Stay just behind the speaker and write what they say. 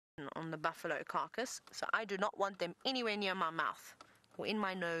on the buffalo carcass, so I do not want them anywhere near my mouth or in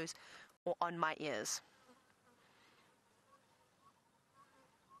my nose or on my ears.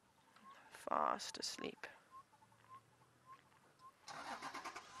 Fast asleep.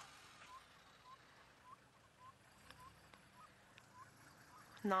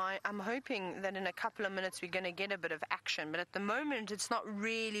 Now, I'm hoping that in a couple of minutes we're going to get a bit of action, but at the moment it's not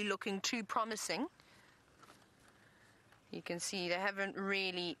really looking too promising. You can see they haven't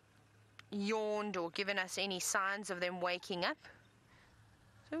really yawned or given us any signs of them waking up.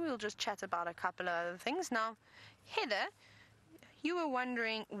 So we'll just chat about a couple of other things. Now, Heather, you were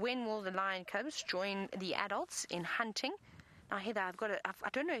wondering when will the lion cubs join the adults in hunting. Now, Heather, I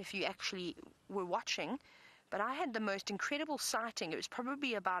don't know if you actually were watching, but I had the most incredible sighting. It was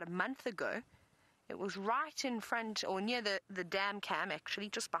probably about a month ago. It was right in front, or near the dam cam, actually,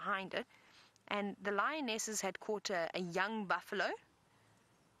 just behind it. And the lionesses had caught a young buffalo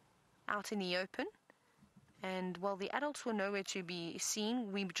out in the open. And, well, the adults were nowhere to be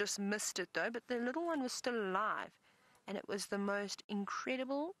seen. We just missed it, though. But the little one was still alive. And it was the most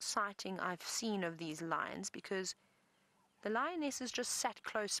incredible sighting I've seen of these lions, because the lionesses just sat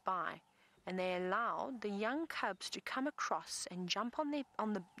close by. And they allowed the young cubs to come across and jump on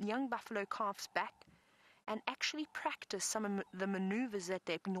the young buffalo calf's back and actually practice some of the maneuvers that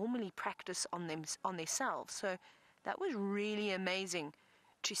they normally practice on themselves. So that was really amazing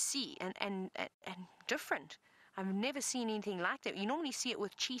to see and different. I've never seen anything like that. You normally see it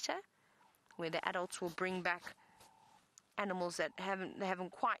with cheetah, where the adults will bring back animals that they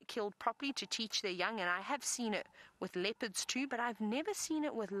haven't quite killed properly to teach their young, and I have seen it with leopards too, but I've never seen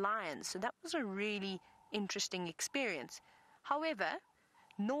it with lions. So that was a really interesting experience. However,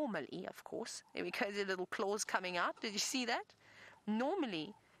 normally, of course, there we go, the little claws coming out. Did you see that?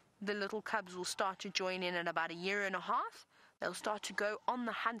 Normally, the little cubs will start to join in at about 1.5 years. They'll start to go on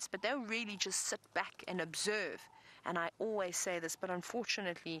the hunts, but they'll really just sit back and observe. And I always say this, but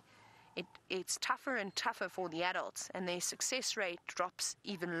unfortunately, it's tougher and tougher for the adults, and their success rate drops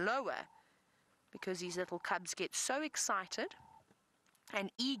even lower because these little cubs get so excited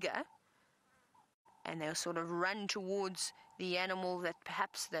and eager, and they'll sort of run towards the animal that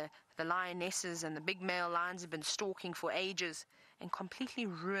perhaps the lionesses and the big male lions have been stalking for ages, and completely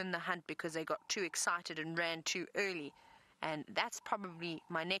ruin the hunt because they got too excited and ran too early. And that's probably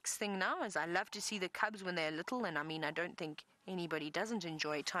my next thing now, is I love to see the cubs when they're little, and I mean, I don't think anybody doesn't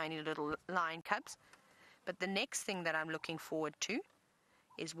enjoy tiny little lion cubs. But the next thing that I'm looking forward to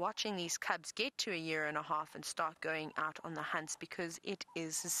is watching these cubs get to 1.5 years and start going out on the hunts, because it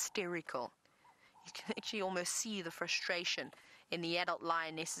is hysterical. You can actually almost see the frustration in the adult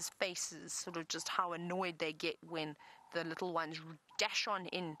lionesses' faces, sort of just how annoyed they get when the little ones dash on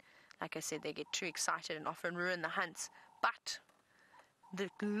in. Like I said, they get too excited and often ruin the hunts. But the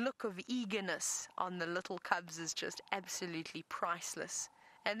look of eagerness on the little cubs is just absolutely priceless.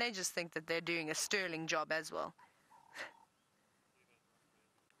 And they just think that they're doing a sterling job as well.